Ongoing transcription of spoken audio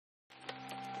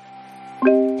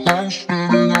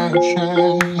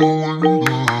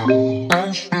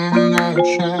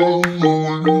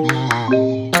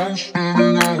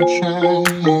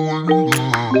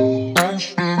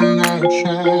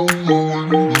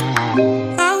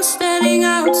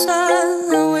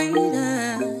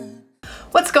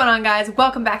What's going on, guys?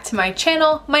 Welcome back to my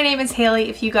channel. My name is Haley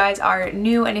if you guys are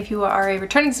new, and if you are a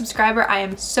returning subscriber, I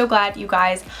am so glad you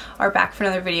guys are back for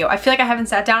another video. I feel like I haven't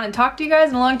sat down and talked to you guys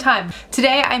in a long time.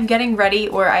 Today I'm getting ready,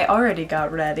 or I already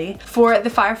got ready, for the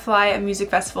Firefly Music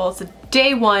Festival. It's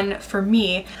day one for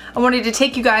me. I wanted to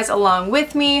take you guys along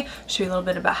with me, show you a little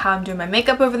bit about how I'm doing my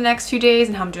makeup over the next few days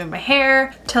and how I'm doing my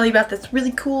hair, tell you about this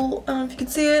really cool, I don't know if you can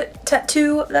see it,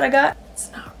 tattoo that I got.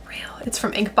 It's not real. It's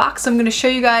from EBOOKS. So I'm going to show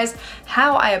you guys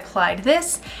how I applied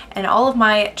this and all of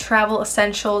my travel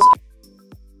essentials.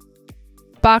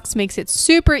 Box makes it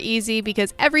super easy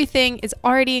because everything is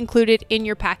already included in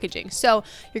your packaging. So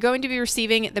you're going to be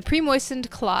receiving the pre-moistened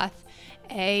cloth,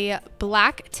 a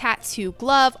black tattoo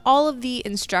glove, all of the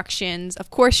instructions. Of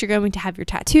course, you're going to have your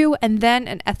tattoo, and then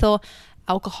an ethyl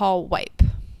alcohol wipe.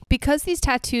 Because these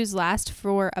tattoos last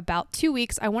for about 2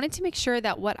 weeks, I wanted to make sure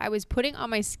that what I was putting on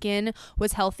my skin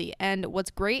was healthy. And what's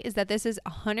great is that this is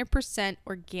 100%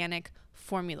 organic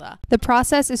formula. The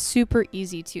process is super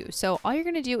easy too. So all you're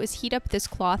going to do is heat up this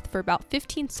cloth for about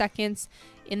 15 seconds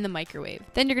in the microwave.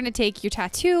 Then you're going to take your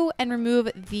tattoo and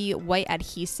remove the white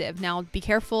adhesive. Now be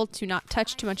careful to not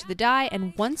touch too much of the dye,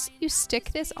 and once you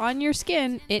stick this on your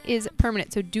skin, it is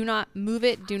permanent. So do not move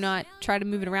it, do not try to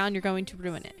move it around, you're going to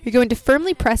ruin it. You're going to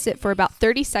firmly press it for about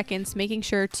 30 seconds, making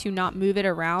sure to not move it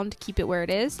around, keep it where it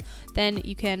is. Then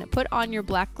you can put on your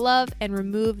black glove and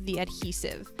remove the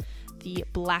adhesive, the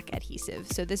black adhesive.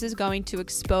 So this is going to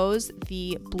expose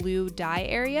the blue dye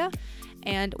area.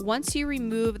 And once you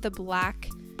remove the black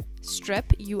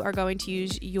strip, you are going to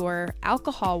use your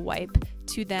alcohol wipe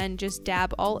to then just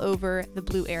dab all over the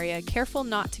blue area. Careful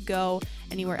not to go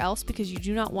anywhere else because you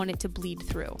do not want it to bleed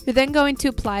through. You're then going to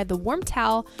apply the warm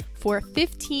towel for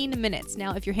 15 minutes.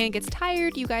 Now, if your hand gets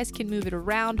tired, you guys can move it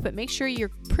around, but make sure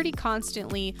you're pretty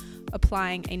constantly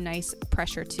applying a nice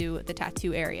pressure to the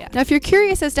tattoo area. Now, if you're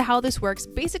curious as to how this works,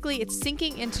 basically it's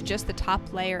sinking into just the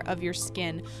top layer of your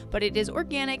skin, but it is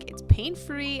organic, it's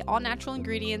pain-free, all natural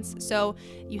ingredients, so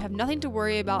you have nothing to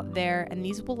worry about there, and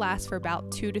these will last for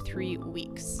about 2 to 3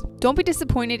 weeks. Don't be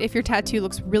disappointed if your tattoo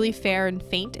looks really fair and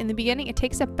faint in the beginning. It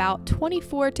takes about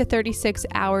 24 to 36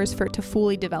 hours for it to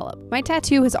fully develop. My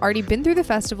tattoo has already been through the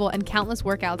festival and countless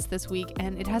workouts this week,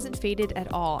 and it hasn't faded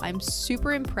at all. I'm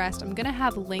super impressed. I'm gonna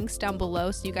have links down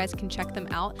below so you guys can check them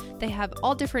out. They have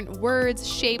all different words,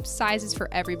 shapes, sizes for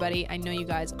everybody. I know you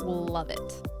guys will love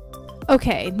it.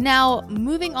 Okay, now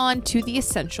moving on to the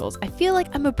essentials. I feel like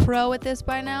I'm a pro at this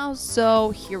by now,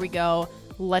 so here we go.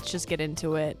 Let's just get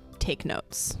into it. Take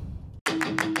notes.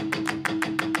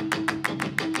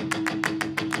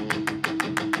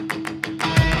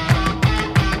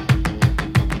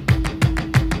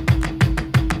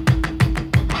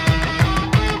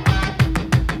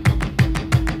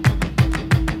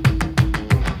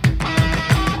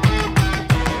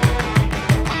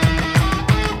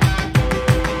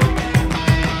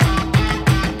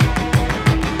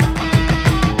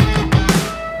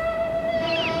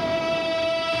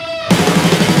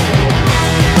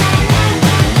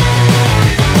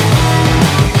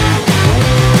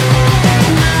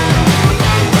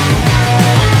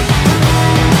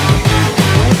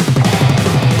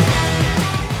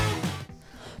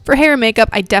 For hair and makeup,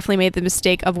 I definitely made the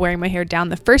mistake of wearing my hair down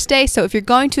the first day. So if you're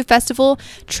going to a festival,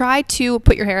 try to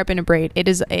put your hair up in a braid. It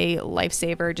is a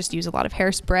lifesaver. Just use a lot of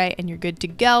hairspray and you're good to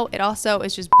go. It also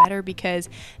is just better because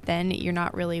then you're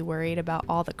not really worried about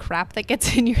all the crap that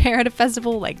gets in your hair at a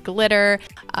festival, like glitter.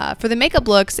 For the makeup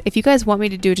looks, if you guys want me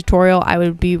to do a tutorial, I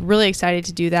would be really excited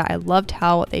to do that. I loved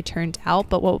how they turned out,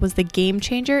 but what was the game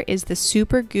changer is the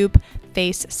Super Goop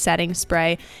face setting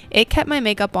spray. It kept my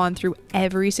makeup on through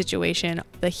every situation,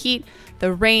 the heat,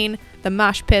 the rain, the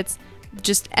mosh pits,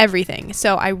 just everything.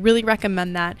 So I really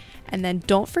recommend that. And then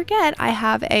don't forget, I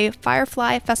have a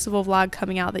Firefly festival vlog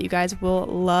coming out that you guys will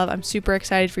love. I'm super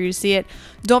excited for you to see it.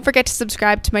 Don't forget to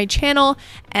subscribe to my channel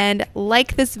and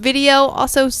like this video.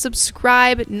 Also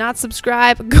subscribe, not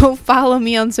subscribe, go follow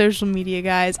me on social media,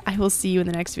 guys. I will see you in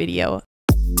the next video.